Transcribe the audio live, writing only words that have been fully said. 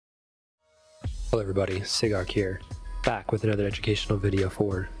Hello everybody, CROC here, back with another educational video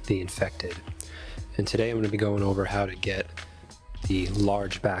for the infected. And today I'm going to be going over how to get the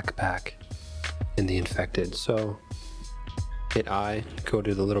large backpack in the infected. So hit I, go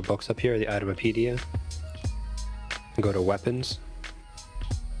to the little books up here, the Itemopedia, and go to weapons.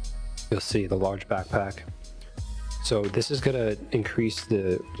 You'll see the large backpack. So this is going to increase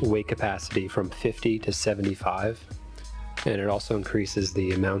the weight capacity from 50 to 75, and it also increases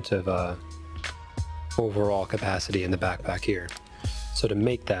the amount of overall capacity in the backpack here. So to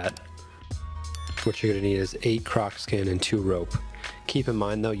make that, what you're going to need is 8 croc skin and 2 rope. Keep in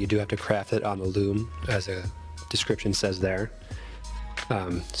mind though, you do have to craft it on the loom, as a description says there.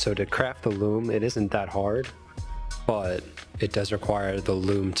 So to craft the loom, it isn't that hard, but it does require the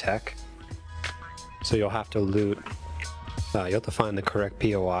loom tech. So you'll have to loot, you'll have to find the correct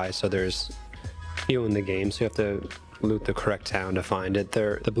POI. So there's few in the game, so you have to loot the correct town to find it.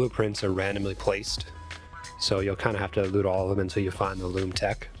 The blueprints are randomly placed, so you'll kind of have to loot all of them until you find the loom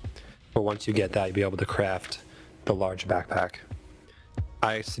tech. But once you get that, you'll be able to craft the large backpack.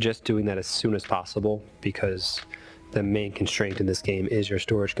 I suggest doing that as soon as possible because the main constraint in this game is your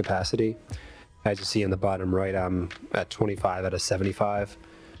storage capacity. As you see in the bottom right, I'm at 25 out of 75.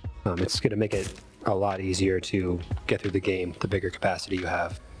 It's going to make it a lot easier to get through the game the bigger capacity you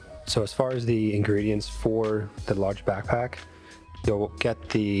have. So as far as the ingredients for the large backpack, you'll get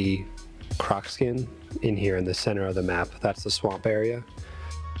the croc skin in here in the center of the map. That's the swamp area.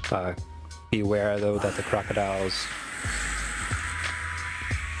 Beware though that the crocodiles,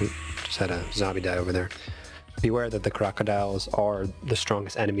 just had a zombie die over there. Beware that the crocodiles are the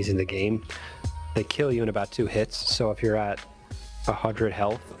strongest enemies in the game. They kill you in about 2 hits, so if you're at 100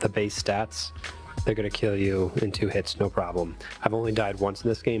 health, the base stats, they're going to kill you in 2 hits, no problem. I've only died once in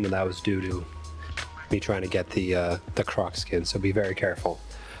this game, and that was due to me trying to get the croc skin, so be very careful.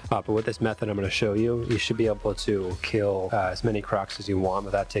 But with this method I'm going to show you, you should be able to kill as many crocs as you want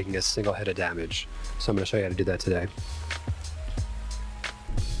without taking a single hit of damage. So I'm going to show you how to do that today.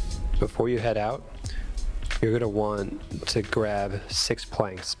 Before you head out, you're going to want to grab 6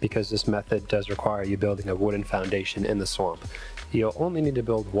 planks because this method does require you building a wooden foundation in the swamp. You'll only need to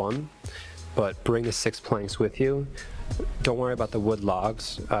build 1, but bring the 6 planks with you. Don't worry about the wood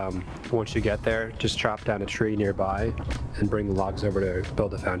logs. Once you get there, just chop down a tree nearby and bring the logs over to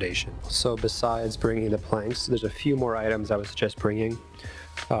build a foundation. So besides bringing the planks, there's a few more items I would suggest bringing.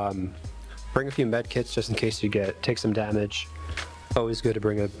 Bring a few med kits just in case you take some damage. Always good to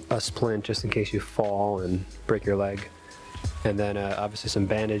bring a splint just in case you fall and break your leg. And then obviously some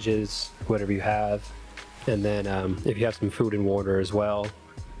bandages, whatever you have. And then if you have some food and water as well,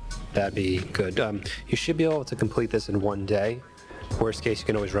 that'd be good. You should be able to complete this in 1 day. Worst case, you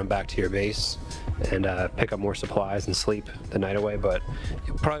can always run back to your base and pick up more supplies and sleep the night away, but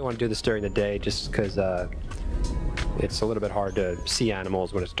you'll probably want to do this during the day just because it's a little bit hard to see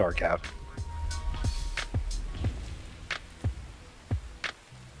animals when it's dark out.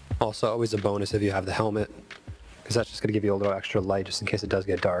 Also, always a bonus if you have the helmet, because that's just going to give you a little extra light just in case it does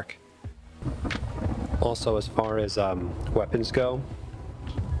get dark. Also, as far as weapons go,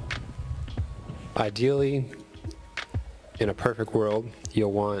 ideally, in a perfect world,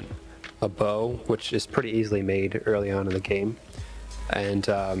 you'll want a bow, which is pretty easily made early on in the game, and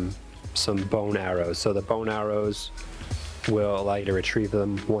some bone arrows. So the bone arrows will allow you to retrieve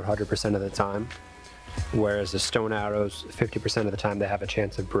them 100% of the time, whereas the stone arrows, 50% of the time, they have a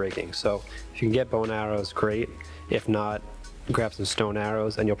chance of breaking. So if you can get bone arrows, great. If not, grab some stone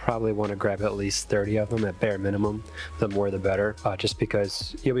arrows, and you'll probably want to grab at least 30 of them at bare minimum. The more the better, just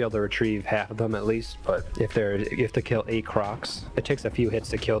because you'll be able to retrieve half of them at least. But if you have to kill 8 crocs, it takes a few hits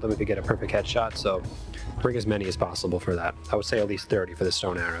to kill them if you get a perfect headshot, so bring as many as possible for that. I would say at least 30 for the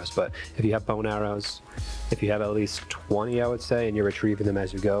stone arrows, but if you have bone arrows, if you have at least 20, I would say, and you're retrieving them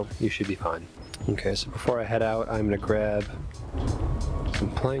as you go, you should be fine. Okay, so before I head out, I'm going to grab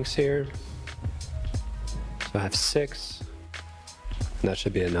some planks here. So I have 6. And that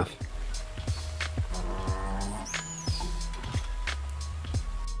should be enough.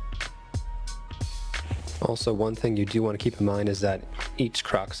 Also, one thing you do want to keep in mind is that each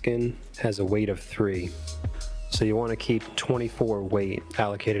croc skin has a weight of 3. So you want to keep 24 weight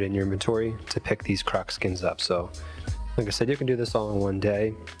allocated in your inventory to pick these croc skins up. So, like I said, you can do this all in 1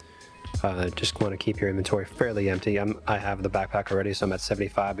 day. Just want to keep your inventory fairly empty. I have the backpack already, so I'm at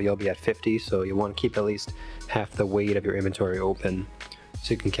 75, but you'll be at 50, so you want to keep at least half the weight of your inventory open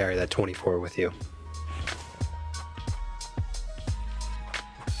so you can carry that 24 with you.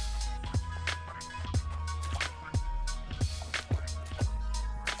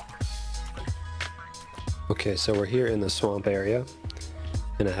 Okay, so we're here in the swamp area,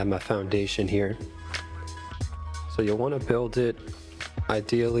 And I have my foundation here. So you'll want to build it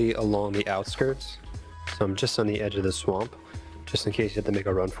ideally along the outskirts. So I'm just on the edge of the swamp, just in case you have to make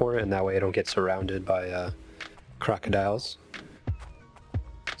a run for it, and that way I don't get surrounded by crocodiles.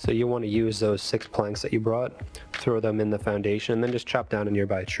 So you want to use those 6 planks that you brought, throw them in the foundation, and then just chop down a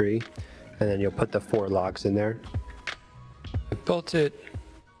nearby tree, and then you'll put the 4 logs in there. I built it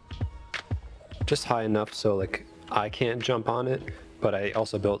just high enough so like I can't jump on it, but I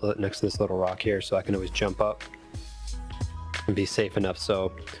also built it next to this little rock here so I can always jump up and be safe enough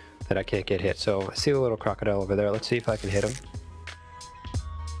so that I can't get hit. So I see a little crocodile over there. Let's see if I can hit him.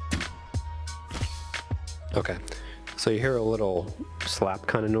 Okay, so you hear a little slap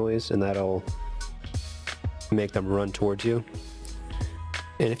kind of noise, and that'll make them run towards you.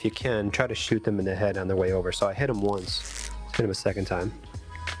 And if you can, try to shoot them in the head on their way over. So I hit him once. Let's hit him a second time.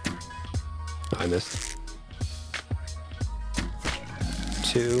 Oh, I missed.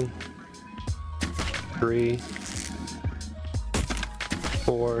 2, 3,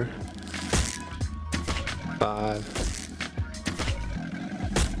 4, 5.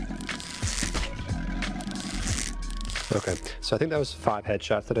 Okay, so I think that was 5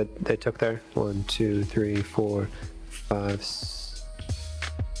 headshots that they took there. 1, 2, 3, 4, 5,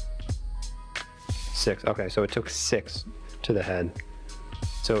 6. Okay, so it took 6 to the head.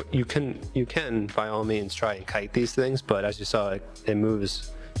 So you can by all means try and kite these things, but as you saw, it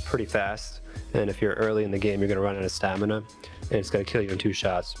moves pretty fast. And if you're early in the game, you're gonna run out of stamina, and it's gonna kill you in 2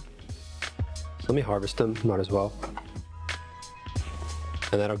 shots. So let me harvest them, might as well.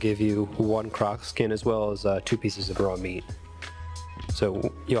 And that'll give you 1 croc skin as well as 2 pieces of raw meat.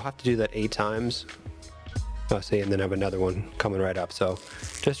 So you'll have to do that 8 times. Oh, see, and then have another one coming right up. So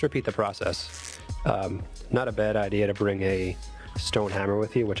just repeat the process. Not a bad idea to bring a stone hammer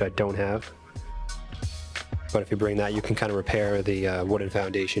with you, which I don't have. But if you bring that, you can kind of repair the wooden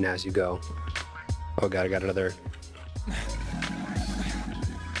foundation as you go. Oh god, I got another.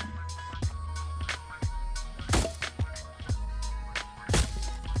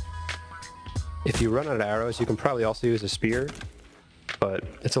 If you run out of arrows, you can probably also use a spear, but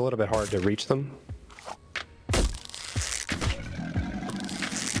it's a little bit hard to reach them.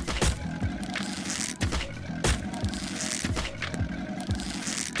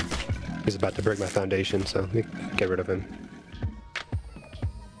 He's about to break my foundation, so let me get rid of him.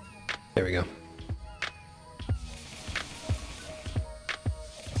 There we go.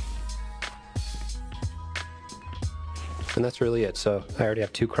 And that's really it. So I already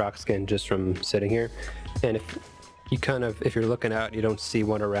have 2 croc skin just from sitting here. And if you're looking out, you don't see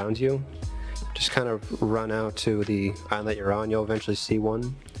one around you, just kind of run out to the island that you're on. You'll eventually see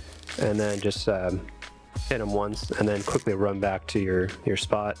one, and then just hit them once, and then quickly run back to your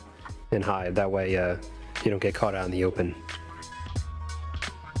spot and hide. That way you don't get caught out in the open.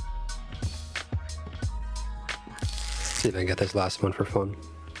 See if I can get this last one for fun.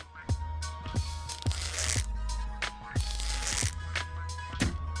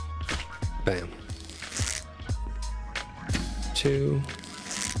 Bam. 2,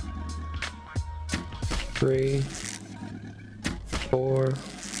 3, 4,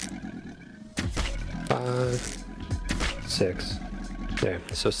 5, 6. There,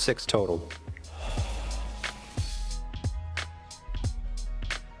 so 6 total.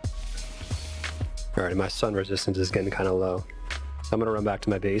 Alright, my sun resistance is getting kind of low. I'm gonna run back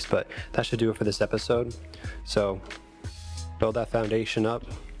to my base, but that should do it for this episode. So, build that foundation up,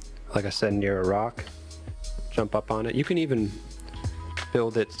 like I said, near a rock. Jump up on it. You can even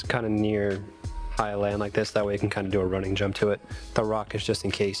build it kind of near high land like this, that way you can kind of do a running jump to it. The rock is just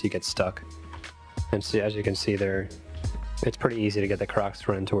in case you get stuck. And see, as you can see there, it's pretty easy to get the crocs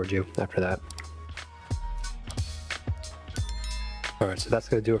to run towards you after that. Alright, so that's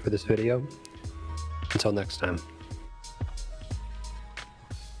going to do it for this video. Until next time.